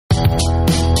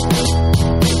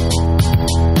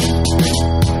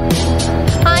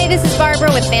This is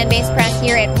Barbara with Fanbase Press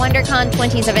here at WonderCon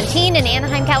 2017 in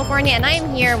Anaheim, California, and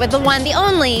I'm here with the one, the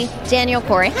only, Daniel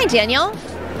Corey. Hi, Daniel.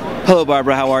 Hello,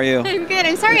 Barbara. How are you? I'm good.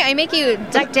 I'm sorry I make you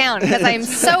duck down because I'm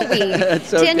so weak. Okay.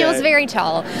 Daniel's very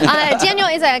tall. Daniel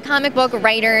is a comic book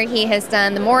writer. He has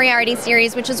done the Moriarty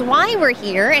series, which is why we're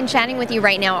here and chatting with you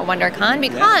right now at WonderCon,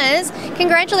 because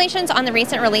congratulations on the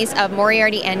recent release of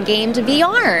Moriarty Endgame to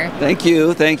VR. Thank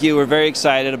you. Thank you. We're very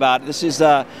excited about it. This is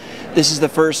the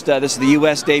first, this is the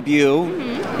U.S. debut.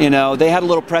 You know, they had a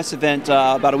little press event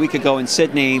about a week ago in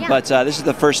Sydney, but this is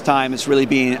the first time it's really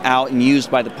being out and used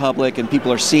by the public, and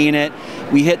people are seeing it.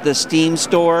 We hit the Steam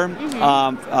store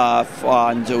on,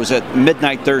 it was at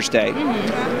midnight Thursday,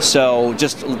 so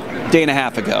just a day and a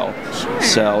half ago.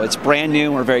 So it's brand new,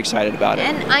 and we're very excited about it.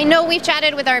 And I know we've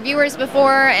chatted with our viewers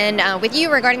before and with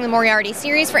you regarding the Moriarty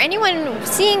series. For anyone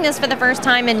seeing this for the first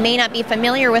time and may not be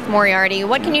familiar with Moriarty,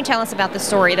 what can you tell us about the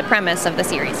story, the premise of the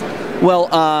series? Well,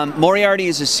 Moriarty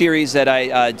is a series that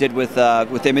I did with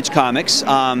Image Comics.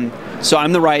 So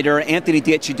I'm the writer. Anthony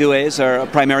Dietchidue is our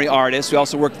primary artist. We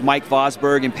also worked with Mike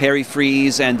Vosberg and Perry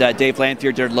Freeze, and Dave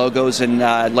Lanfear did logos and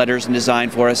letters and design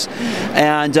for us.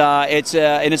 And it's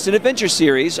an adventure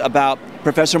series about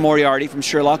Professor Moriarty from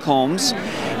Sherlock Holmes.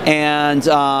 And,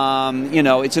 you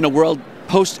know, it's in a world,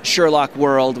 post-Sherlock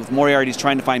world, with Moriarty's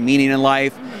trying to find meaning in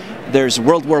life. There's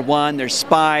World War I, there's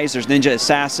spies, there's ninja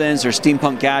assassins, there's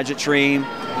steampunk gadgetry,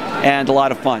 and a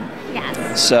lot of fun.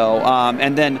 Yes. So,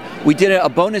 and then we did a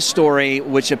bonus story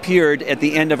which appeared at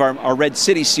the end of our Red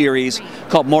City series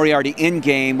called Moriarty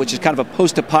Endgame, which is kind of a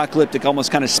post-apocalyptic, almost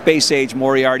kind of space-age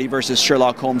Moriarty versus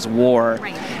Sherlock Holmes war.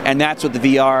 Right. And that's what the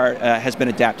VR has been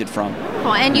adapted from.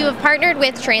 Well, and you have partnered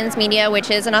with Transmedia, which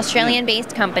is an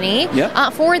Australian-based company,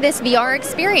 for this VR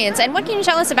experience. And what can you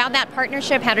tell us about that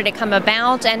partnership? How did it come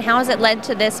about, and how has it led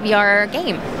to this VR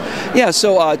game? Yeah,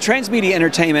 so Transmedia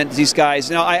Entertainment, these guys,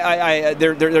 you know,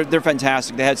 they're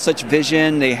fantastic. They had such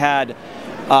vision. They had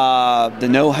the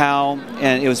know-how,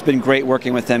 and it's been great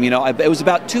working with them. You know, it was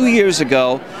about 2 years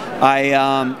ago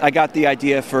I got the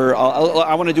idea for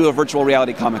I want to do a virtual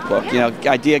reality comic book. You know,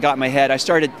 idea got in my head.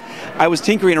 I was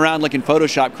tinkering around like in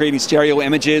Photoshop, creating stereo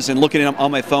images and looking at them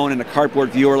on my phone in a cardboard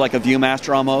viewer, like a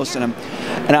ViewMaster almost. And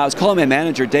I was calling my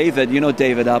manager, David. You know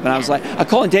David up, and I was like, I'm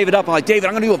calling David up. I'm like, David,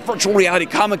 I'm going to do a virtual reality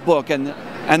comic book, and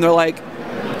they're like,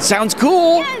 sounds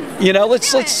cool. Yes. You know, let's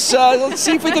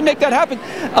see if we can make that happen.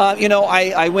 You know,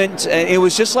 I went. It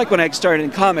was just like when I started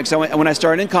in comics. When I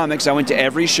started in comics, I went to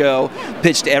every show,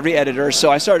 pitched to every editor.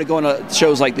 So I started going to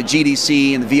shows like the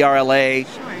GDC and the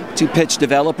VRLA to pitch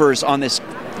developers on this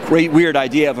great weird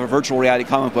idea of a virtual reality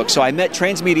comic book. So I met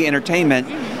Transmedia Entertainment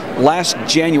last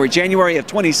January of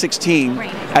 2016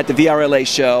 at the VRLA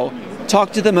show.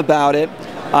 Talked to them about it.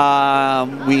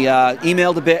 We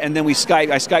emailed a bit, and then I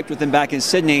Skyped with them back in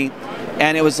Sydney,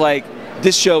 and it was like,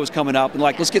 this show is coming up, and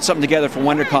like, let's get something together for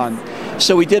WonderCon.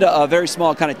 So we did a very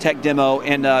small kind of tech demo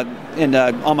and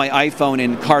on my iPhone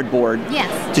in cardboard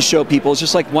to show people. It's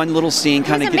just like one little scene.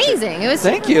 Kind of amazing. It was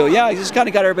thank you. Yeah, I just kind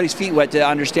of got everybody's feet wet to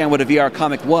understand what a VR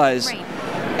comic was. Right.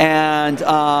 And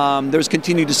there was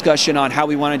continued discussion on how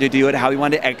we wanted to do it, how we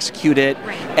wanted to execute it,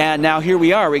 and now here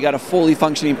we are. We got a fully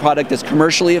functioning product that's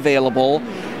commercially available,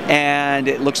 and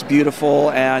it looks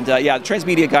beautiful. And yeah, the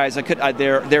Transmedia guys,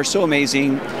 they're so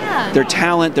amazing. Their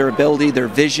talent, their ability, their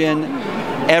vision.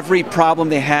 Every problem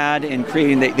they had in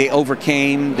creating, they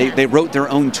overcame. They wrote their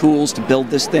own tools to build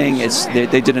this thing.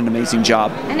 They did an amazing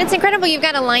job. And it's incredible. You've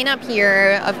got a lineup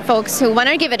here of folks who want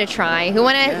to give it a try, who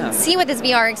want to see what this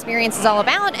VR experience is all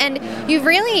about. And you've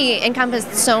really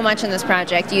encompassed so much in this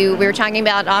project. We were talking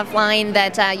about offline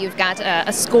that you've got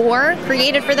a score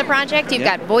created for the project. You've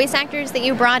got voice actors that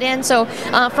you brought in. So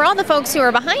for all the folks who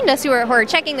are behind us who are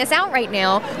checking this out right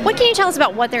now, what can you tell us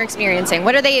about what they're experiencing?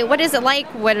 What is it like?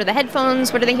 What are the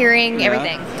headphones? What are they hearing?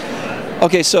 Everything.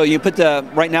 Okay, so you put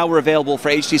right now we're available for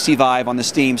HTC Vive on the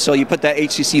Steam. So you put that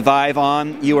HTC Vive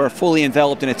on, you are fully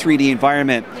enveloped in a 3D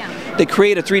environment. They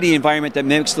create a 3D environment that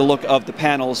mimics the look of the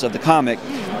panels of the comic.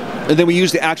 And then we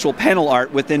use the actual panel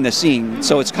art within the scene.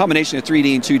 So it's a combination of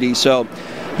 3D and 2D. So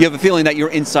you have a feeling that you're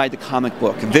inside the comic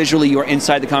book. Visually, you're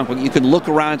inside the comic book. You can look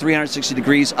around 360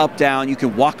 degrees, up, down. You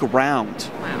can walk around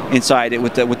inside it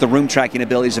with the room tracking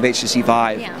abilities of HTC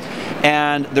Vive.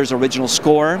 And there's original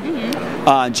score.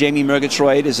 Jamie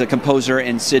Murgatroyd is a composer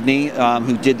in Sydney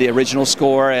who did the original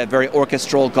score, a very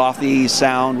orchestral, gothy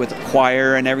sound with a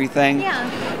choir and everything.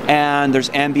 And there's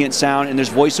ambient sound, and there's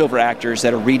voiceover actors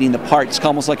that are reading the parts,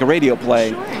 almost like a radio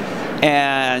play.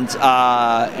 and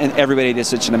everybody did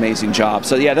such an amazing job.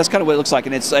 So yeah, that's kind of what it looks like.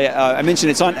 And it's I mentioned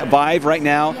it's on Vive right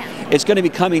now. Yeah. It's going to be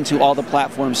coming to all the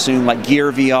platforms soon, like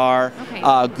Gear VR,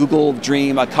 Google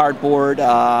Dream, Cardboard.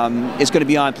 It's going to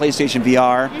be on PlayStation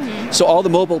VR. So all the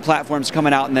mobile platforms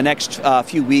coming out in the next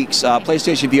few weeks.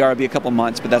 PlayStation VR will be a couple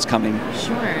months, but that's coming.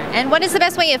 Sure. And what is the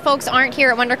best way if folks aren't here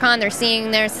at WonderCon, they're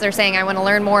seeing this, they're saying, I want to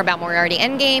learn more about Moriarty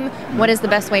Endgame, what is the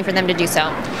best way for them to do so?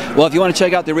 Well, if you want to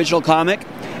check out the original comic,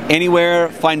 anywhere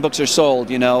fine books are sold,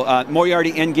 you know.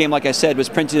 Moriarty Endgame, like I said, was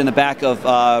printed in the back of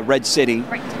Red City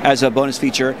as a bonus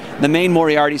feature. The main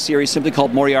Moriarty series, simply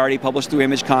called Moriarty, published through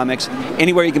Image Comics.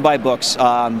 Anywhere you can buy books,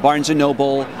 Barnes &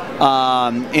 Noble,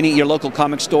 your local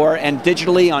comic store, and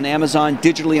digitally on Amazon,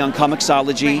 digitally on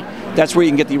Comixology. That's where you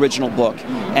can get the original book.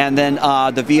 And then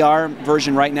the VR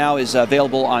version right now is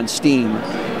available on Steam.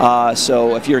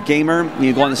 So if you're a gamer,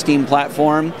 you go on the Steam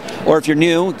platform, or if you're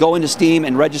new, go into Steam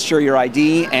and register your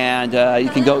ID, and you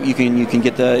can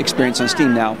get the experience on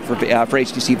Steam now for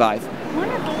HTC Vive.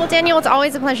 Wonderful. Well, Daniel, it's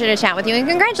always a pleasure to chat with you, and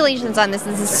congratulations on this.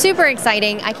 This is super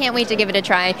exciting. I can't wait to give it a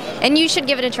try, and you should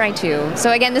give it a try too.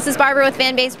 So again, this is Barbara with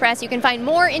Fanbase Press. You can find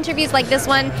more interviews like this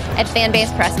one at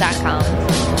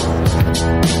fanbasepress.com.